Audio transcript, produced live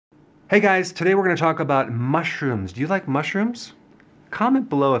Hey guys, today we're going to talk about mushrooms. Do you like mushrooms? Comment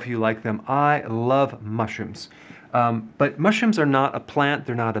below if you like them. I love mushrooms. But mushrooms are not a plant,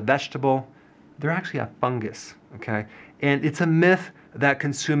 they're not a vegetable, they're actually a fungus, okay? And it's a myth that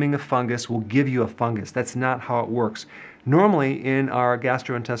consuming a fungus will give you a fungus. That's not how it works. Normally in our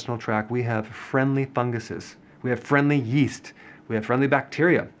gastrointestinal tract, we have friendly funguses. We have friendly yeast. We have friendly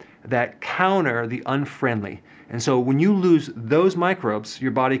bacteria that counter the unfriendly. And so when you lose those microbes,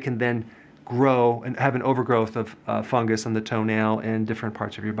 your body can then grow and have an overgrowth of fungus on the toenail and different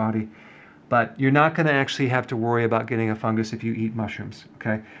parts of your body. But you're not going to actually have to worry about getting a fungus if you eat mushrooms,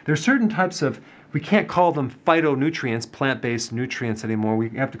 okay? There's certain types of, we can't call them phytonutrients, plant-based nutrients anymore. We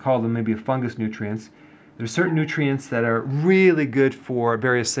have to call them maybe fungus nutrients. There's certain nutrients that are really good for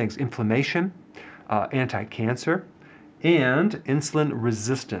various things: inflammation, anti-cancer, and insulin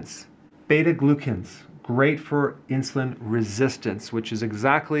resistance. Beta-glucans, great for insulin resistance, which is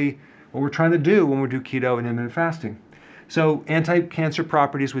exactly what we're trying to do when we do keto and intermittent fasting. So anti-cancer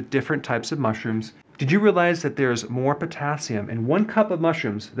properties with different types of mushrooms. Did you realize that there's more potassium in 1 cup of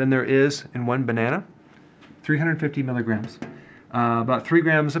mushrooms than there is in 1 banana? 350 milligrams. About 3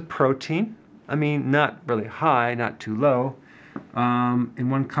 grams of protein. I mean, not really high, not too low. In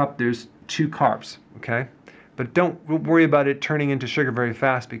 1 cup, there's 2 carbs, okay? But don't worry about it turning into sugar very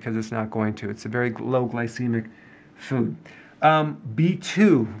fast, because it's not going to. It's a very low glycemic food.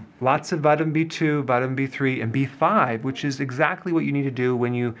 B2, lots of vitamin B2, vitamin B3, and B5, which is exactly what you need to do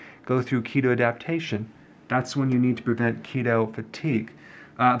when you go through keto adaptation. That's when you need to prevent keto fatigue.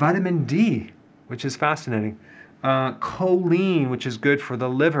 Vitamin D, which is fascinating. Choline, which is good for the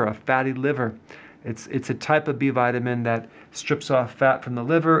liver, a fatty liver. It's a type of B vitamin that strips off fat from the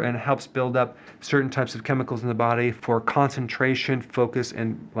liver and helps build up certain types of chemicals in the body for concentration, focus,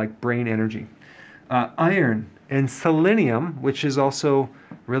 and like brain energy. Iron and selenium, which is also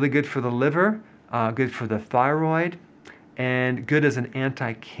really good for the liver, good for the thyroid, and good as an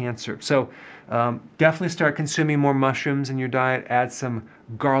anti-cancer. So definitely start consuming more mushrooms in your diet. Add some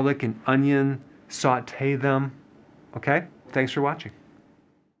garlic and onion, saute them. Okay? Thanks for watching.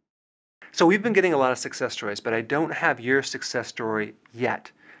 So we've been getting a lot of success stories, but I don't have your success story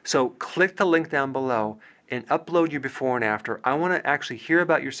yet. So click the link down below and upload your before and after. I want to actually hear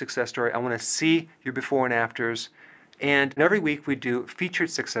about your success story. I want to see your before and afters. And every week we do featured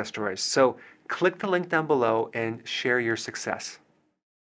success stories. So click the link down below and share your success.